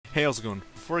Hey, how's it going?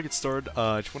 Before I get started,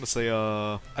 I just want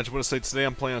to say today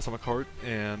I'm playing Atomic Heart,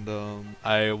 and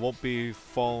I won't be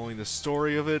following the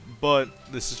story of it, but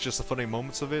this is just the funny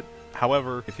moments of it.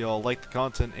 However, if y'all like the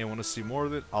content and want to see more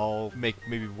of it, I'll make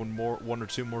maybe one or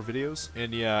two more videos.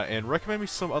 And yeah, and recommend me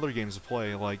some other games to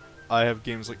play. Like I have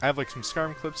games like some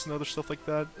Skyrim clips and other stuff like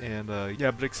that. And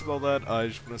yeah, but except all that, I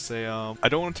just want to say I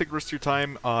don't want to take the rest of your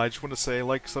time. I just want to say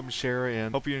like, sub, share,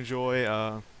 and hope you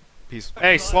enjoy. Peace.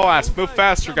 Hey, slow ass, move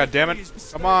faster,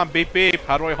 goddammit. Come on, beep beep.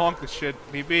 How do I honk this shit?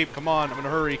 Beep beep. Come on, I'm in a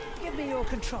hurry. Give me your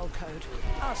control code.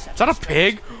 Is that a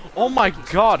pig? Oh my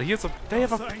god, they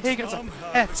have a pig as a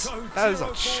pet. That is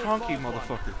a chunky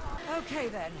motherfucker. Okay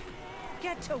then.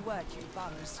 Get to work, you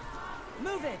bums.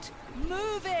 Move it!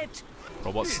 Move it!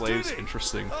 Robot slaves,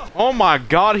 interesting. Oh my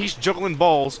god, he's juggling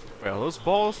balls. Wait, are those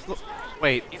balls?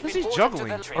 Wait, what is he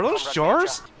juggling? Are those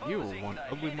jars? You one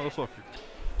ugly motherfucker.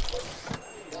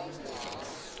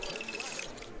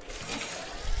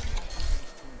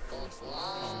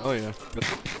 Oh yeah. What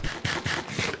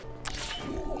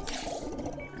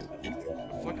the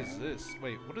fuck is this?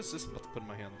 Wait, what is this about to put in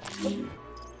my hand?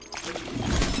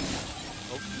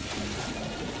 Oh.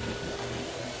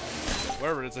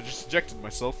 Whatever it is, I just ejected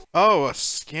myself. Oh, a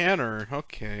scanner.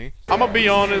 Okay. I'm gonna be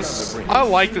honest, I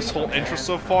like this whole intro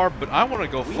so far, but I wanna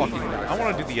go fucking... I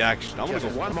wanna do the action. I wanna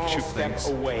go shoot things.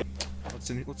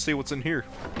 Let's see what's in here.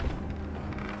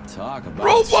 Talk about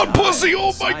robot pussy!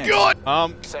 Oh my god!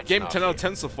 Game 10 out of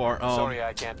 10 so far. Sorry,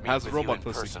 I can't meet has with robot you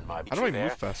in pussy. person, my How do I there,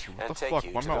 move faster? What and the take fuck?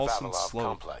 you Why am to I the all of a sudden Vavilov slow?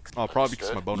 complex. Oh, probably because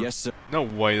of my Understood? boner. Yes, sir. No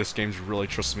way this game's really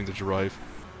trusting me to drive.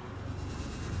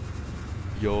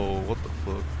 Yo, what the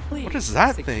fuck? What is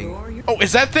that thing? Oh,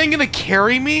 is that thing gonna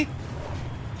carry me?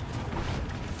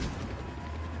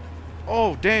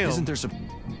 Oh, damn. Isn't there some...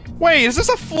 Wait, is this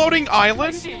a floating I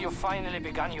island? see you finally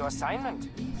begun your assignment.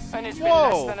 And it's been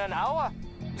Whoa. less than an hour.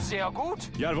 Sehr gut.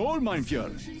 Jawohl, mein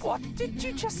Führer. What did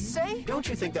you just say? Don't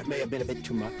you think that may have been a bit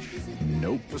too much?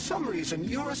 Nope. For some reason,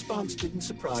 your response didn't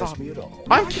surprise me at all. I'm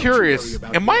Why don't you curious. worry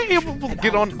about Am I your able to and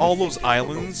get I'll on do all the those thinking for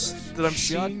both. islands that I'm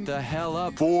Shut seeing? the hell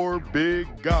up. 4 big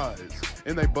guys,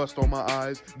 and they bust on my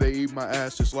eyes. They eat my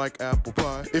ass just like apple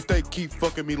pie. If they keep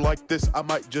fucking me like this, I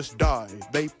might just die.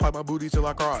 They pipe my booty till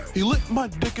I cry. He licked my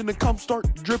dick and the cum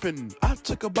start dripping. I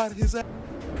took a bite of his ass.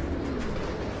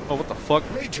 Oh, what the fuck?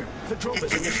 Major, the drone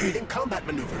is initiating combat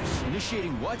maneuvers.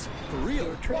 Initiating what? For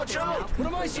real? Watch out! What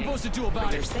am I supposed to do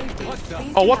about it? What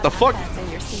the... Oh, what the fuck?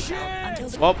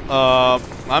 Shit! Well,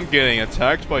 I'm getting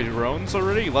attacked by drones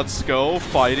already. Let's go,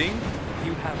 fighting.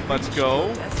 Let's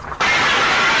go.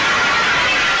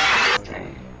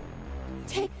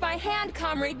 Take my hand,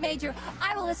 Comrade Major.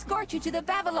 I will escort you to the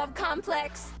Vavilov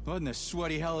complex. What in the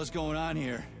sweaty hell is going on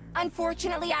here?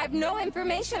 Unfortunately, I have no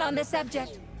information on the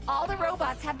subject. All the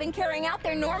robots have been carrying out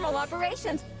their normal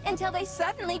operations until they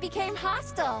suddenly became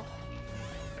hostile.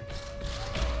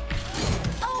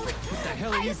 Oh, What the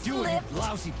hell are I you doing, slipped. you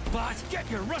lousy bot? Get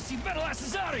your rusty metal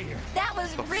asses out of here! That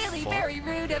was really fuck? very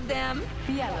rude of them.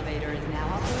 The elevator is now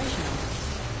operational.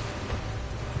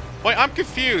 Wait, I'm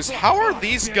confused. How are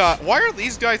these guys? Why are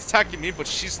these guys attacking me, but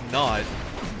she's not?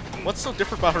 What's so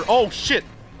different about her? Oh shit!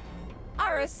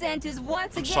 Our ascent is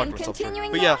once I'm again shocked myself there.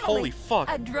 continuing But yeah, normally. holy fuck.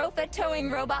 A Drofa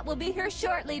towing robot will be here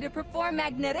shortly to perform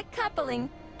magnetic coupling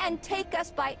and take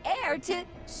us by air to...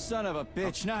 Son of a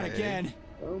bitch, not Okay. again.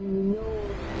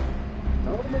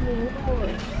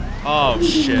 Oh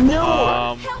shit.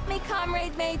 Help me,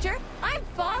 Comrade Major. I'm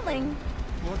falling.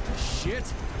 What the shit?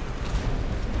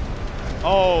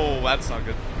 Oh, that's not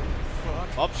good. Fuck.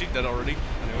 Oh, she's dead already.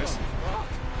 Anyways. Fuck.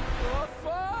 Oh,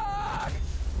 fuck!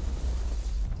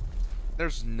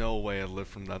 There's no way I live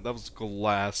from that. That was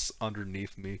glass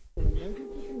underneath me.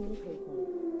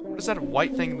 What is that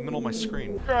white thing in the middle of my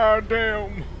screen? God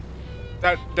damn.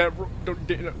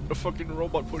 The fucking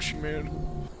robot pushing, man.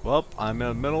 Well, I'm in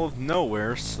the middle of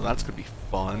nowhere, so that's gonna be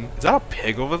fun. Is that a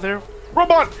pig over there?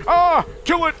 Robot! Ah!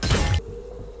 Kill it!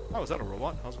 Oh, is that a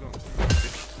robot? How's it going?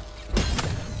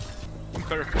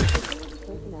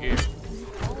 Yeah.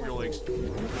 Your legs.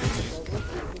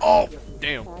 Oh,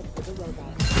 damn.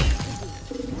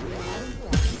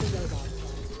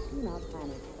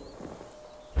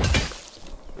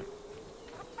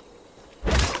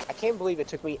 I can't believe it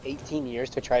took me 18 years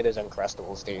to try those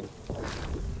Uncrustables, dude.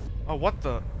 Oh, what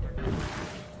the?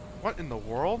 What in the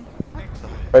world? What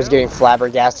I was getting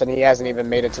flabbergasted and he hasn't even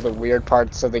made it to the weird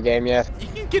parts of the game yet. You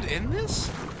can get in this?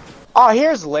 Oh,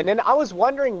 here's Lenin. I was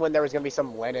wondering when there was gonna be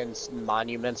some Lenin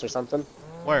monuments or something.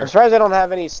 Where? I'm surprised I don't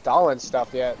have any Stalin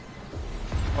stuff yet.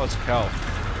 Oh, it's a cow.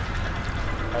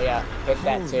 Oh yeah, hit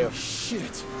that too.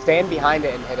 Shit. Stand behind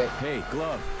it and hit it. Hey,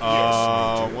 glove.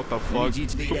 What the fuck?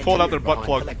 Who pulled out their butt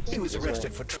plug? He was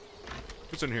arrested for.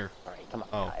 Who's in here? Alright, come on,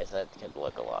 Oh. guys. That could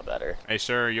look a lot better. Hey,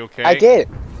 sir, you okay? I did.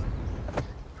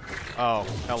 Oh,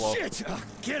 hello. Shit!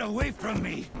 Get away from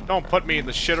me! Don't put me in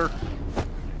the shitter.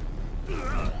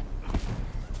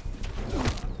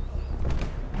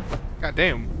 God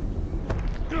damn.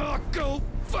 Oh, go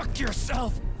fuck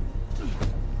yourself!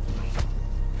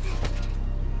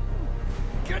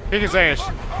 Get Kick his ass.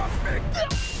 off me!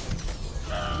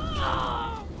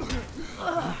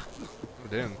 Oh,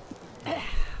 damn.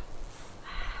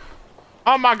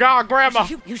 Oh my god, Grandma!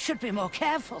 You should be more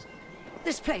careful.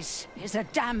 This place is a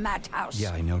damn madhouse.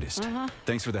 Yeah, I noticed. Uh-huh.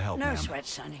 Thanks for the help, No ma'am. sweat,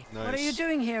 Sonny. What are Nice. you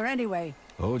doing here anyway?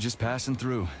 Oh, just passing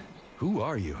through. Who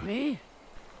are you? Me?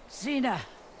 Xena.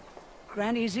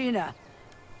 Granny Xena.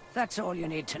 That's all you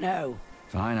need to know.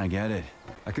 Fine, I get it.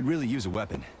 I could really use a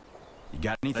weapon. You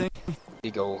got anything?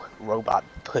 You go robot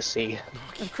pussy.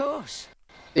 Of course.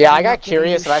 Yeah, I I'm got not giving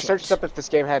curious you and I shit. searched up if this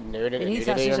game had nudity Beneath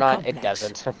us or is a not. It complex.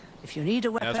 doesn't. If you need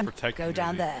a That's weapon, protected go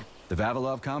down nudity. there. The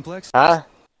Vavilov complex? Huh?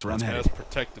 That's where I'm That's headed.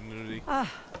 protected nudity.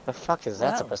 The fuck is that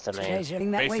Well, supposed to mean? today's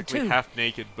heading that way Basically too. half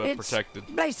naked but It's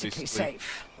protected. basically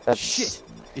safe. That's Shit!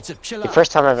 It's a chill the out.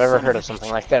 first time I've ever heard of something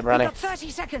like that, You've Ronnie. got 30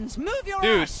 seconds. Move your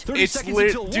Dude, ass. 30 it's seconds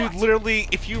until what? literally,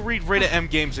 if you read rated M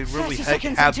games, they really 30 have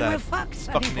seconds had until that. we're fucked,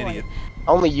 sonny Fucking boy. idiot.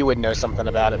 Only you would know something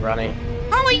about it, Ronnie.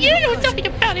 Only you know something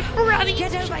about it, Brody.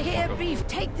 Get over here, Beef.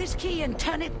 Take this key and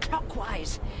turn it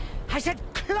clockwise. I said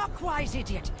clockwise,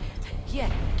 idiot. Yeah,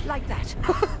 like that.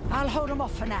 I'll hold him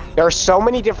off for now. There are so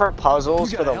many different puzzles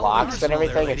You for got the hell locks and rehearsal there,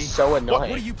 everything. lady. It's so What are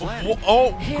annoying. you planning?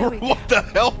 Oh, Here we what the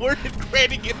hell? Where did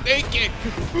Granny get naked?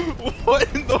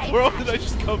 What in the world did I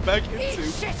just come back Eat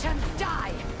into? shit and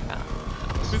die.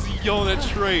 Busy yelling at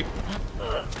Trey.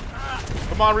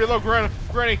 Come on, reload, Granny.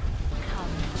 Come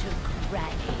to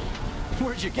Granny.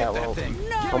 Where'd you Yeah, get well, that thing?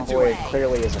 No Homeboy way.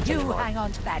 clearly isn't You anymore. hang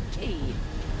on to that key.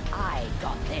 I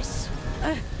got this.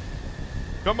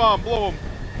 Come on, blow him.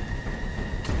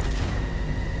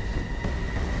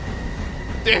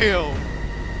 Damn.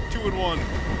 2 in 1.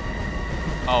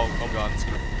 Oh god. It's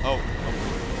gonna... Oh.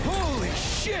 Holy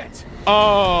shit!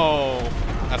 Oh.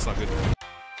 That's not good.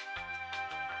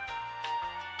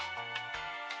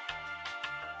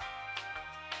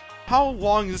 How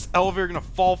long is this elevator gonna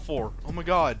fall for? Oh my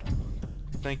god.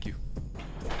 Thank you.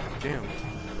 Damn.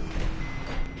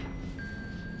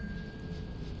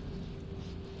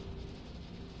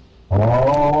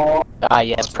 Ah,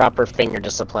 yes, proper finger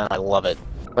discipline. I love it.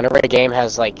 Whenever a game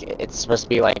has like, it's supposed to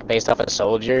be like based off a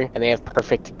soldier, and they have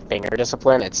perfect finger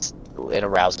discipline, it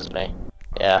arouses me.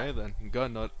 Yeah, Okay then.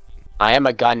 Gun nut. I am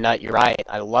a gun nut. You're right.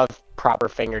 I love proper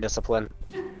finger discipline.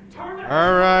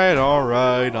 Alright,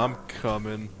 I'm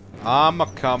coming. I'm a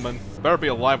coming. Better be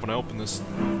alive when I open this.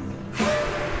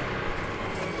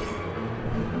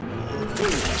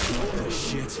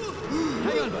 Shit.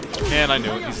 Hang on, buddy. And I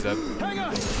knew it, he's dead. Hang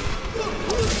on.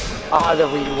 Ah, the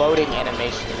reloading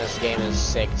animation in this game is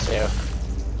sick too.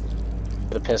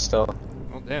 The pistol.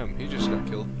 Oh damn, he just got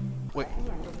killed. Wait.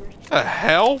 The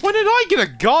hell? When did I get a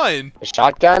gun? A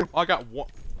shotgun? I got one.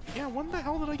 Yeah, when the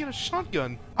hell did I get a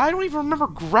shotgun? I don't even remember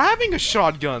grabbing a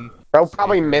shotgun. Bro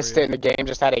probably missed it in the game,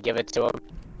 just had to give it to him.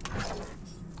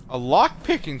 A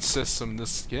lock-picking system in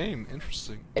this game.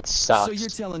 Interesting. It sucks. So you're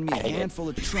telling me a I hate it. handful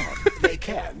of trunk? They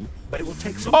can, but it will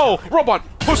take some Oh, time.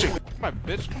 robot! Pussy! Come on,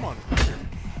 bitch, come on. Come here.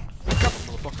 Wake up,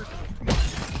 motherfucker. Come on.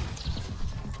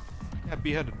 Yeah,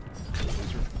 beheaded.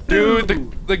 Dude,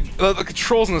 the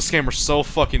controls in this game are so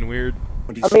fucking weird.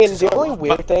 I mean, the only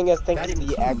weird thing is, I think, That is the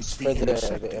includes X for the the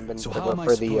intercept. So how am I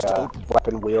for supposed to the open-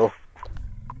 weapon wheel.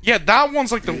 Yeah, that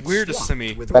one's like the weirdest to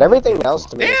me. But everything else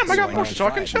to me. Damn, is I got fine. more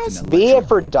shotgun shells? B it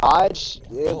for dodge,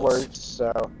 it works,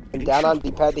 so. And down on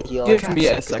D-pad to heal.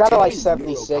 It's kind of like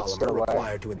 76 or what.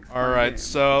 Alright,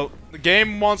 so the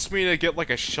game wants me to get like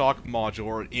a shock module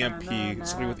or an EMP,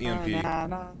 something with EMP.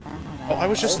 Oh, I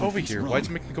was just over here. Why'd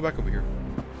you make me go back over here?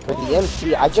 For the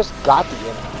MP, I just got the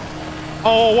MP.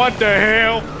 Oh, what the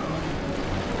hell?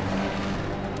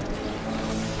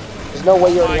 There's no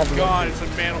way you Oh already my have the god, it's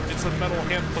a metal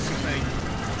hand pussy thing.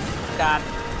 God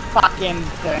fucking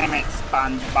damn it,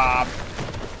 SpongeBob.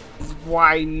 This is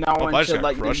why no Oh, I one just should got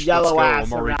let your crushed. yellow Let's go, ass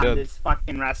I'm already around dead. this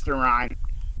fucking restaurant.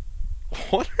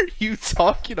 What are you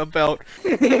talking about? How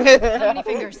many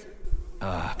fingers?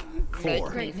 4.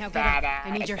 Great, now get up.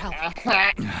 I need your help.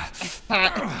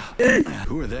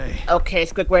 Who are they? Okay,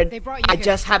 Squidward. They brought you I here.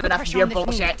 just had Put enough of pressure your on this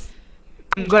bullshit. wound.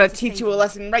 I'm gonna teach you a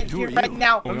lesson right Who here, are right you?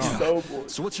 now. Oh, I'm no. so bored.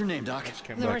 So what's your name, Doc?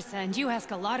 Came back. Larissa, and you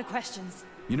ask a lot of questions.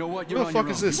 You know what? What You're the on fuck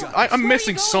your is own. this? You got I'm this.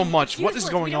 missing so much. What is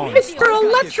going on? Mr. I've got the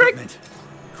Electric! equipment.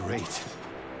 Great.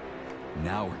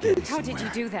 Now we're getting How somewhere. did you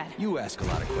do that? You ask a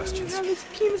lot of questions. His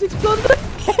team's exploded.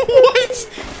 What?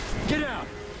 Get down!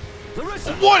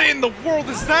 Larissa! What in the world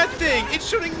is that thing? It's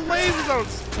shooting lasers out of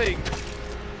this thing.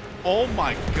 Oh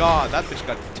my god, that bitch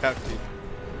got detected.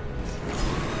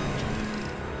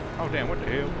 Oh damn, what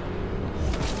the hell?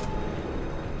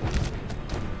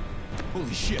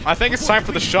 Holy shit. I think it's time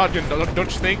for the shotgun, don't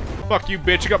you think? Fuck you,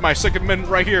 bitch, you got my second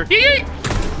amendment right here. Yeah.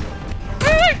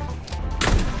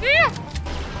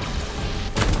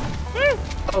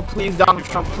 Oh, please, Donald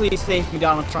Trump, please save me,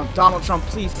 Donald Trump. Donald Trump,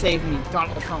 please save me.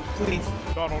 Donald Trump, please.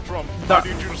 Donald Trump, I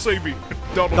need you to save me.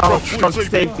 Donald Trump, please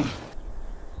save me.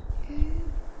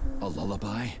 A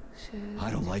lullaby? I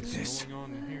don't like this.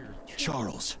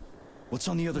 Charles, what's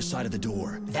on the other side of the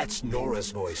door? That's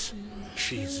Nora's voice.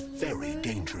 She's very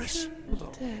dangerous. Who the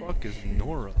fuck is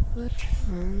Nora?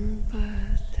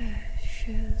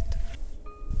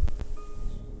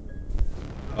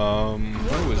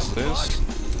 Who is this?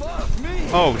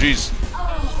 Oh, jeez. Oh,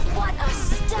 what a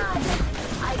stud!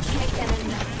 I can't get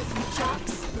enough of you,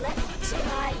 jocks. Let me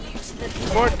tie you to the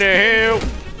bed. What the hell?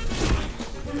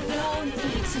 No need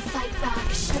to fight back,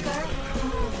 sugar.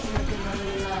 Oh, you're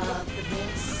gonna love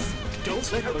this. Don't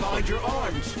let her bind your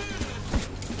arms.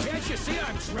 Can't you see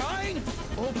I'm trying?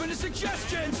 Open to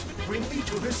suggestions! Bring me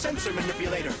to her sensor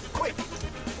manipulator. Quick!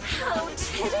 How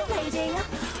titillating!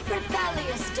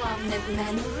 Rebellious dominant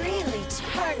men really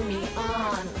turn me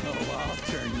on. Oh, I'll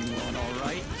turn you on,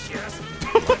 alright? Just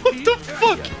What the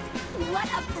fuck? What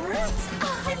a brute! I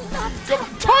love to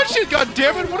Touch it,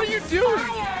 goddammit! What are you doing?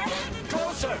 fire!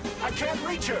 Closer! I can't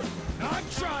reach her! I'm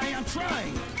trying!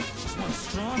 She's one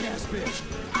strong-ass bitch.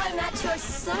 I'm at your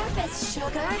service,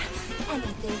 sugar.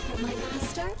 Anything for my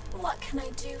master? What can I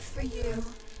do for you?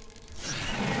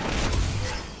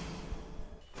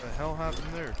 What the hell happened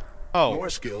there? Oh. More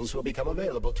skills will become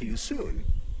available to you soon.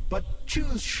 But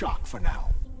choose shock for now.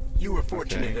 You were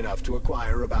fortunate enough to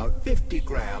acquire about 50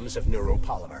 grams of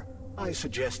neuropolymer. I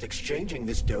suggest exchanging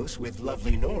this dose with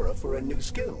lovely Nora for a new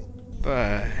skill.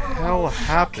 The hell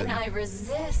happened? How can I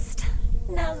resist?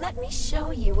 Now let me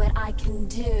show you what I can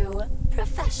do.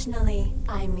 Professionally,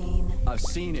 I mean. I've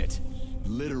seen it.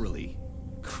 Literally.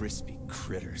 Crispy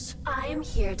critters. I'm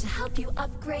here to help you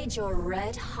upgrade your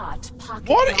red-hot pocket.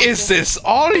 What is this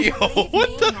audio? Believe What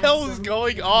me, the hell is handsome.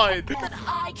 going on? But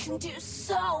I can do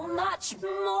so much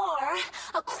more.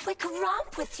 A quick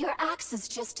romp with your axe is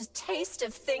just a taste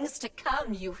of things to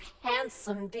come, you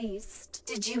handsome beast.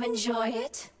 Did you enjoy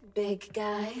it, big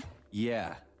guy?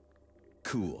 Yeah.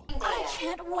 Cool. I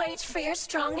can't wait for your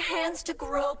strong hands to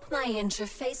grope my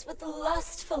interface with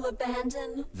lustful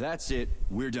abandon. That's it.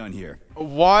 We're done here.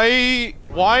 Why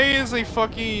is a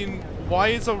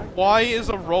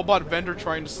robot vendor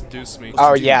trying to seduce me?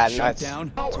 Oh yeah, Shut that's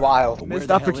down? it's wild. Where Missed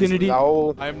the hell is opportunity. it?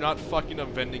 No. I am not fucking a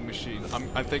vending machine.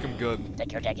 I think I'm good.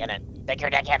 Stick your dick in it. Stick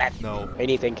your dick in it. No.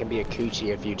 Anything can be a coochie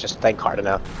if you just think hard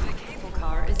enough. The cable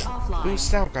car is offline.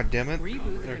 Boost out, goddammit.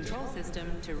 Reboot the control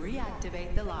system to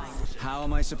reactivate the line. How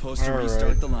am I supposed to All restart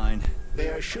right. the line?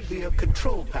 There should be a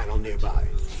control panel nearby.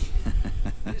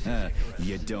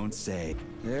 You don't say.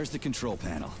 There's the control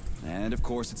panel. And of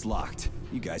course it's locked.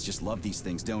 You guys just love these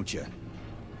things, don't you?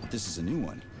 But this is a new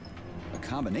one. A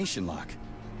combination lock.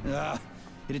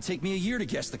 It'd take me a year to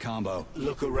guess the combo.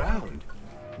 Look around.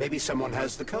 Maybe someone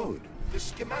has the code. The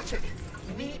schematic.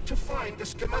 Need to find the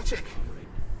schematic.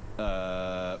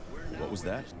 What was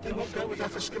that? They won't go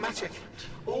without a schematic.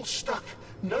 All stuck.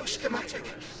 No schematic.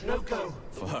 No go.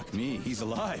 Fuck me, he's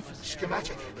alive.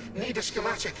 Schematic. Need a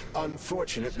schematic.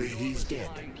 Unfortunately, he's dead.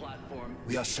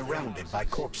 We are surrounded by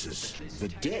corpses. The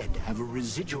dead have a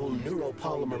residual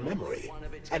neuropolymer memory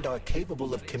and are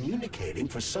capable of communicating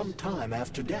for some time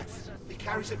after death. He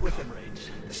carries it with him.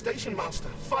 The station master.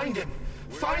 Find him.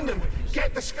 Find him.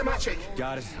 Get the schematic.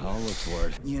 Got it, I'll look for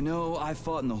it. You know, I've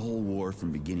fought in the whole war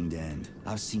from beginning to end.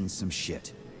 I've seen some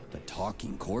shit. The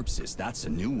talking corpses, that's a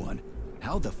new one.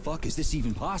 How the fuck is this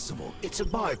even possible? It's a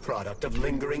byproduct of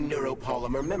lingering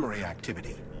neuropolymer memory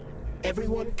activity.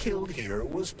 Everyone killed here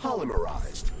was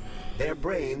polymerized. Their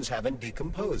brains haven't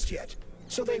decomposed yet,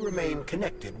 so they remain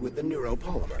connected with the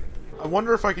neuropolymer. I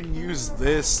wonder if I can use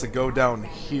this to go down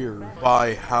here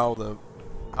by how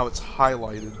it's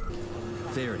highlighted.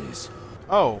 There it is.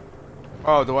 Oh.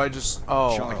 Oh, do I just...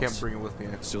 Oh, Charles. I can't bring it with me.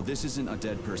 So this isn't a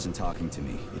dead person talking to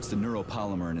me. It's the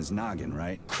neuropolymer in his noggin,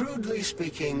 right? Crudely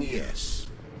speaking, yes.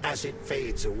 As it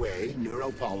fades away,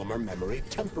 neuropolymer memory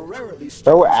temporarily Bro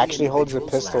stores actually holds the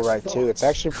individual's pistol last right too. It's thoughts.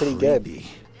 actually pretty good. Creepy.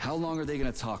 How long are they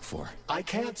gonna talk for? I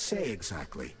can't say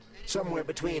exactly. Somewhere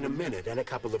between a minute and a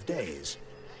couple of days.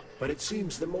 But it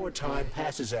seems the more time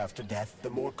passes after death, the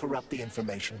more corrupt the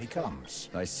information becomes.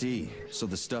 I see. So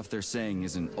the stuff they're saying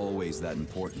isn't always that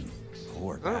important.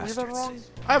 Poor Did I read that bastards. wrong?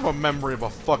 I have a memory of a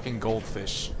fucking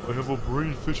goldfish. I have a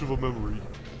brain fish of a memory.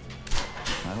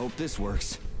 I hope this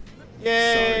works.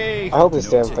 Yay! I hope this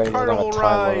damn thing is Carnival on a time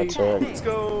ride! limit. Let's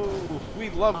go! We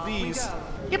love these.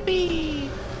 Yippee!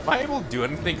 Am I able to do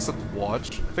anything except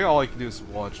watch? I think all I can do is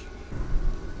watch.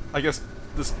 I guess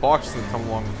this box didn't come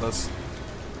along with us.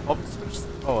 Oh,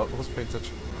 I was paying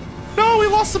attention. No, we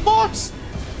lost the box!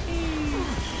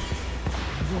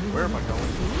 Where am I going?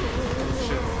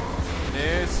 Oh, shit.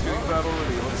 It's getting battle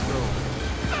ready. Let's go.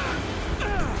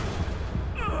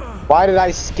 Why did I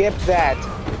skip that?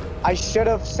 I should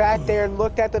have sat there and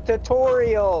looked at the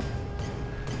tutorial.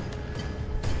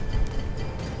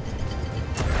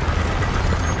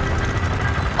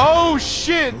 Oh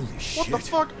shit! Holy What the shit.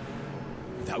 fuck?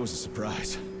 That was a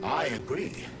surprise. I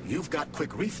agree. You've got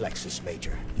quick reflexes,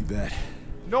 Major. You bet.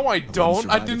 No, I don't. I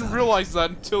survive didn't without realize that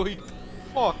until he.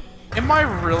 Fuck. Am I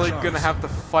really gonna have to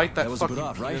fight that That was a fucking bit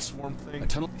off, right? penis worm thing? A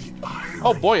tunnel.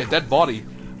 Oh boy, a dead body.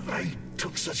 I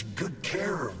took such good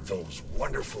care of those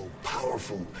wonderful,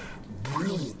 powerful,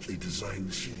 brilliantly designed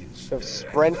machines. The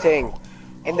sprinting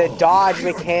and the dodge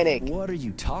mechanic What are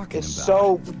you talking is about?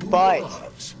 so butt.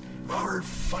 Gloves, our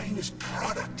finest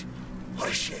product. What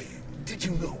a shame. Did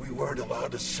you know we weren't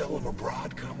allowed to sell them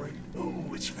abroad, comrade? Oh,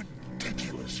 it's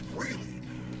ridiculous, really.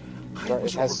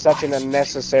 It has such an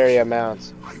unnecessary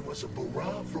amount I was a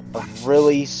brave of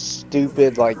really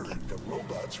stupid, like... The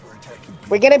robots were attacking people.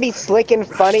 We're gonna be slick and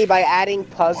funny by adding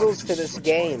puzzles to this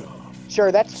game.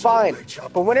 Sure, that's fine.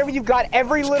 But whenever you've got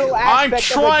every little I'm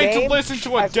aspect of a trying game to listen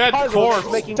to a as dead puzzles, corpse.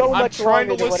 it's making so I'm much trying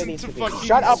longer to than what listen it needs to to be. fucking.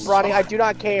 Shut up, Ronnie. I do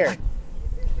not care.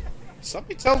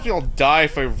 Something tells me I'll die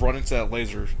if I run into that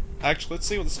laser. Actually, let's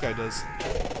see what this guy does.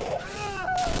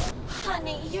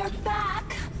 Honey, you're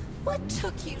back. What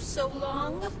took you so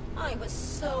long? I was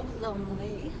so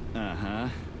lonely. Uh-huh.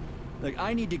 Like,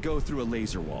 I need to go through a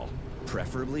laser wall.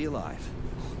 Preferably alive.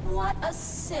 What a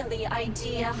silly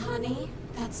idea, honey.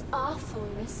 That's awful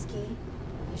risky.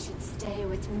 You should stay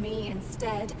with me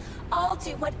instead. I'll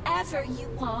do whatever you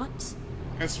want.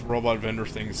 This robot vendor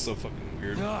thing is so fucking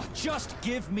weird. Just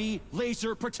give me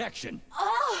laser protection.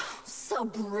 Oh, so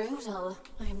brutal.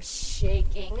 I'm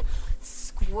shaking.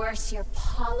 Squirt your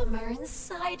polymer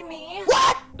inside me.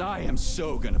 What? I am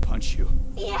so gonna punch you.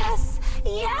 Yes,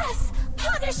 yes.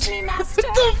 Punish me, master.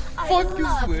 What the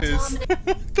fuck is this?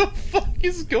 What the fuck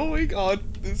is going on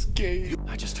in this game?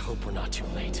 I just hope we're not too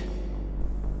late.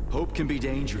 Hope can be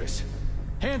dangerous.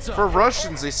 Hands up. For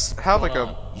Russians, they have like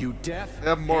a. You deaf? They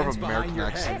have more Hands of an behind American your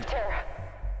accent. head.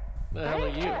 The hell are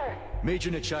you?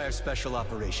 Major Nechayev Special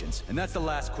Operations, and that's the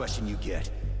last question you get.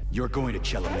 You're going to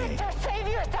Chalamet. Save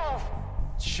yourself.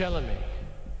 Chalamet.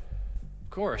 Of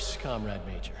course, Comrade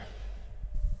Major.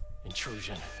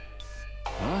 Intrusion.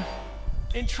 Huh?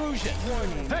 Intrusion!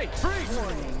 Warning. Hey, freeze!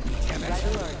 Warning. Damn it.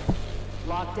 Red alert.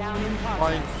 Lockdown in progress.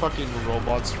 Flying fucking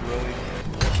robots, really?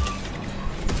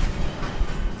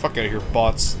 Fuck out of here,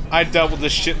 bots. I dealt with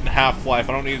this shit in Half-Life.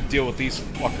 I don't need to deal with these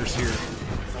fuckers here.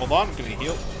 Hold on, I'm gonna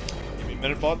heal. Give me a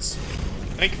minute, bots.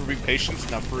 Thank you for being patient.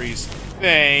 Now freeze.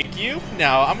 Thank you.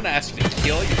 Now I'm gonna ask you to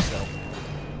kill yourself.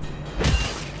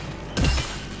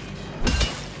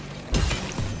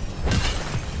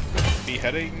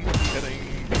 Beheading, beheading,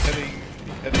 beheading,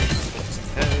 beheading.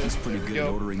 He's pretty good at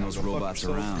ordering those robots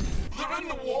around. They're in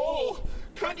the wall.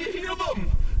 Can't you hear them?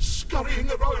 Scurrying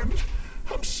around.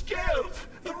 I'm scared.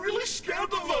 I'm really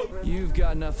scared of them. You've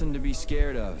got nothing to be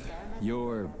scared of.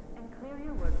 You're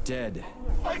dead.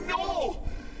 I know.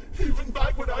 Even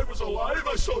back when I was alive,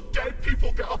 I saw dead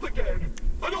people get up again.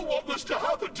 I don't want this to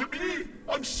happen to me.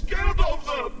 I'm scared of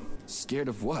them. Scared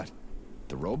of what?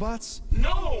 The robots?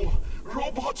 No.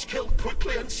 Robots kill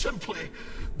quickly and simply.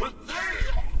 But they...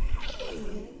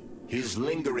 His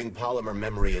lingering polymer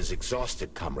memory is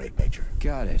exhausted, Comrade Major.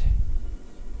 Got it.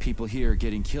 People here are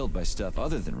getting killed by stuff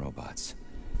other than robots.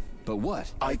 But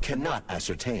what? I cannot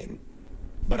ascertain.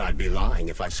 But I'd be lying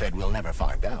if I said we'll never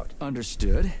find out.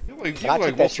 Understood. You like I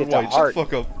took that Walter shit to White. Shut heart. the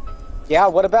fuck up. Yeah,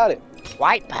 what about it?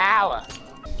 White power.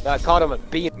 I called him a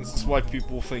beat. This is why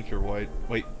people think you're white.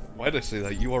 Wait, why did I say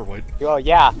that? You are white. Oh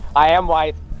yeah, I am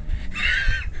white.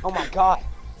 Oh my god.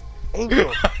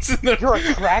 Angel, You're you're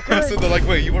a cracker? So they're like,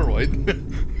 wait, you are white. I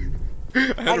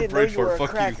had I a didn't know brain you for were it, a fuck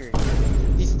cracker. you.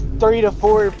 These 3 to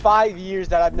 4 or 5 years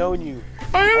that I've known you.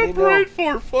 I had a didn't know. brain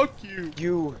for it, fuck you.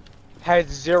 You had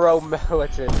 0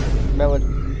 melanin.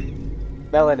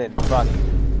 Melanin, fuck.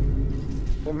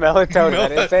 Melatonin, I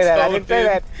didn't say that, I didn't say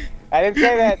that. I didn't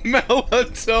say that.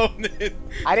 Melatonin.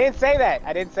 I didn't say that,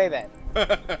 I didn't say that.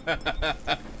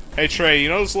 Hey Trey, you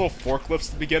know those little forklifts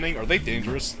at the beginning? Are they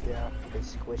dangerous? Yeah, they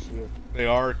squish you. They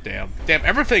are? Damn. Damn,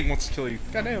 everything wants to kill you.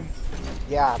 Goddamn.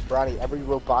 Yeah, Bronny, every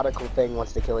robotical thing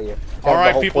wants to kill you.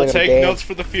 Alright, people, take notes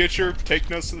for the future. Take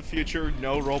notes for the future.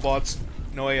 No robots.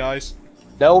 No AIs.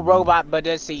 No robot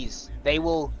Mujuices. They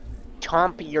will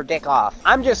chomp your dick off.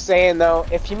 I'm just saying, though,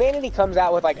 if humanity comes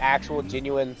out with, like, actual,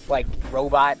 genuine, like,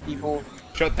 robot people...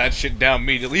 Shut that shit down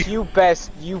immediately. You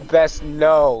best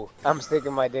know I'm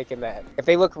sticking my dick in that. If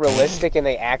they look realistic and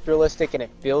they act realistic and it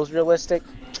feels realistic,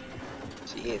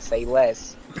 shit, say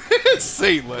less.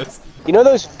 Say less. You know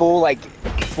those full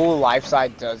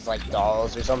life-size like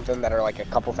dolls or something that are like a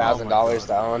couple $1,000s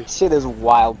to own? Shit is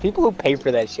wild. People who pay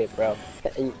for that shit, bro,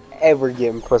 ain't ever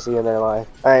getting pussy in their life.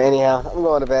 Alright, anyhow, I'm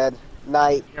going to bed.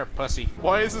 Night. You're a pussy.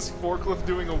 Why is this forklift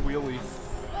doing a wheelie?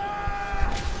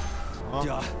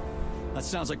 Huh? That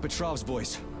sounds like Petrov's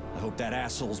voice. I hope that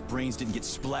asshole's brains didn't get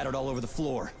splattered all over the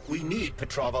floor. We need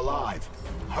Petrov alive.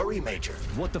 Hurry, Major.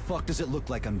 What the fuck does it look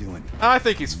like I'm doing? I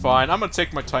think he's fine. I'm gonna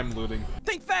take my time looting.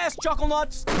 Think fast, chuckle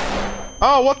nuts!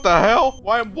 Oh, what the hell?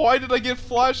 Why did I get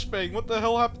flashbang? What the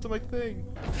hell happened to my thing?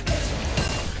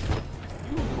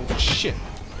 You little shit.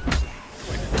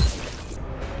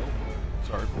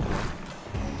 Sorry.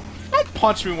 Don't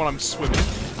punch me when I'm swimming.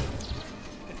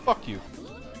 Fuck you.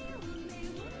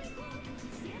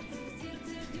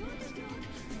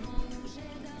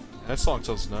 That song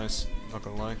sounds nice, not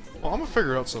gonna lie. Well, I'm gonna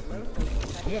figure out something.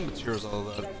 I want materials out of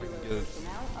that if I can get it.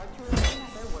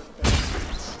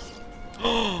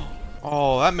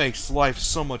 Oh, that makes life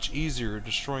so much easier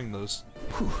destroying those.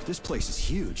 Whew, this place is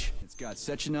huge. It's got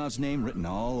Sechenov's name written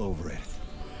all over it.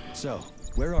 So,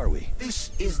 where are we?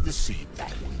 This is the seed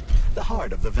bank, the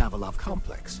heart of the Vavilov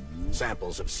complex.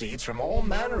 Samples of seeds from all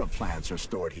manner of plants are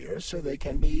stored here so they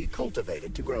can be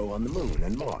cultivated to grow on the Moon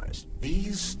and Mars.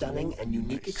 These stunning and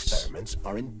unique experiments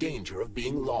are in danger of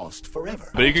being lost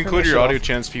forever. But you can include your audio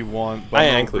chants if you want. But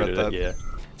I included it, yeah.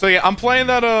 So yeah, I'm playing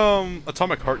that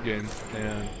Atomic Heart game,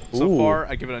 and so far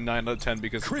I give it a 9 out of 10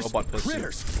 because the robot pussy.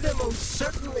 They're most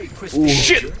certainly crispy.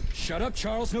 Shit! Shut up,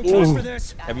 Charles. No time for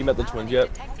this. Have you met the twins yet?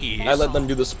 Yes. I let them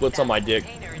do the splits on my dick.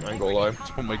 I ain't gonna lie.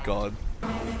 Oh my god.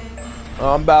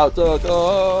 I'm about to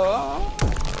go.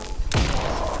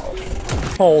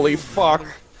 Holy fuck.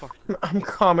 I'm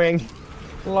coming.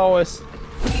 Lois.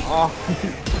 Oh,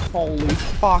 holy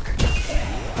fuck.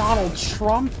 Donald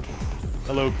Trump?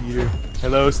 Hello, Peter.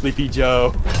 Hello, Sleepy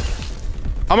Joe.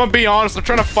 I'm gonna be honest, I'm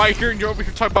trying to fight here and you're over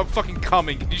here talking about fucking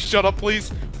coming. Can you shut up,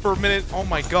 please, for a minute? Oh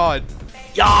my god.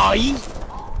 Yay!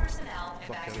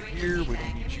 Fuck out of here, we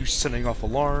don't need you setting off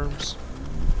alarms.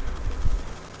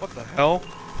 What the hell?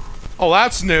 Oh,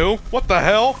 that's new. What the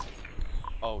hell?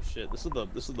 Oh shit, this is the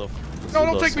No,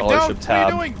 don't take me down. What are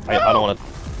you doing? No. I don't want to.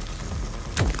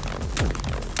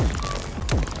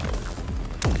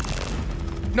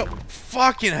 No,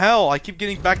 fucking hell! I keep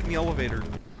getting back in the elevator.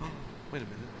 Wait a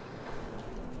minute.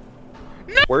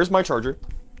 No. Where's my charger?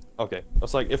 Okay,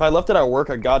 it's like if I left it at work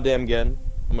a goddamn again,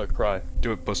 I'm gonna cry.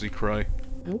 Do it, pussy, cry.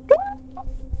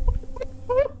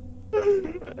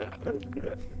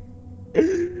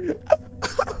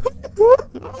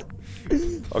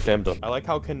 Okay, I'm done. I like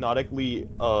how canonically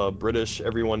British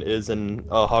everyone is in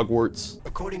Hogwarts.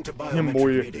 According to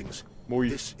biometric readings,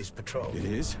 this is Petrov. It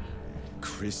is?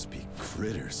 Crispy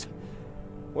critters.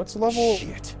 What's level?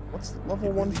 Shit. What's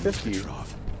level 150?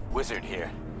 Wizard here.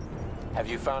 Have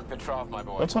you found Petrov, my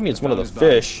boy? Don't tell me it's one of the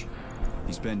fish.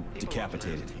 He's been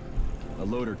decapitated. A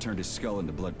loader turned his skull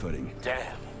into blood pudding.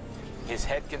 Damn. His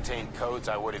head contained codes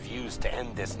I would have used to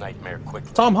end this nightmare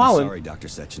quickly. Tom Holland. Sorry, Dr.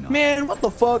 Sechenov. Man, what the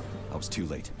fuck? I was too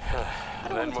late.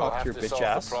 And then we'll have to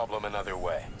solve the problem another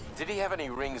way. Did he have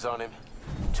any rings on him?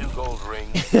 2 gold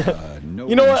rings? No.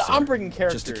 You know rings, what? sir. I'm bringing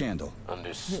character. Just a candle.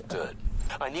 Understood.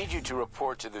 I need you to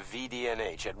report to the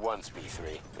VDNH at once,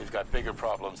 B3. We've got bigger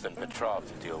problems than Petrov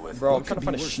to deal with. Bro, I'm trying to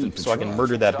find a sheep so I can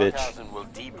murder that bitch. Stockhausen will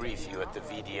debrief you at the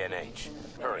VDNH.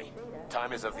 Hurry.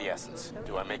 Time is of the essence.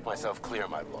 Do I make myself clear,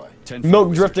 my boy?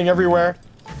 Milk drifting everywhere.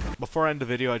 Before I end the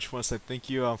video, I just want to say thank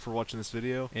you for watching this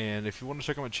video, and if you want to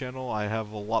check out my channel, I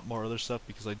have a lot more other stuff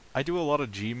because I do a lot of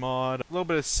Gmod, a little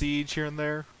bit of Siege here and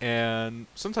there, and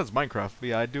sometimes Minecraft. But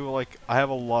yeah, I have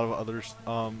a lot of other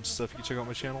stuff you can check out on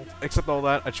my channel. Except all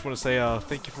that, I just want to say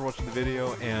thank you for watching the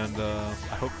video, and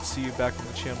I hope to see you back on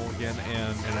the channel again,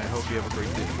 and I hope you have a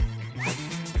great day.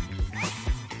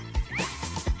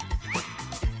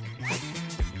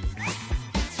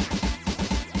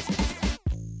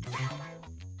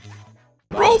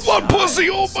 Robot pussy!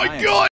 Oh my god!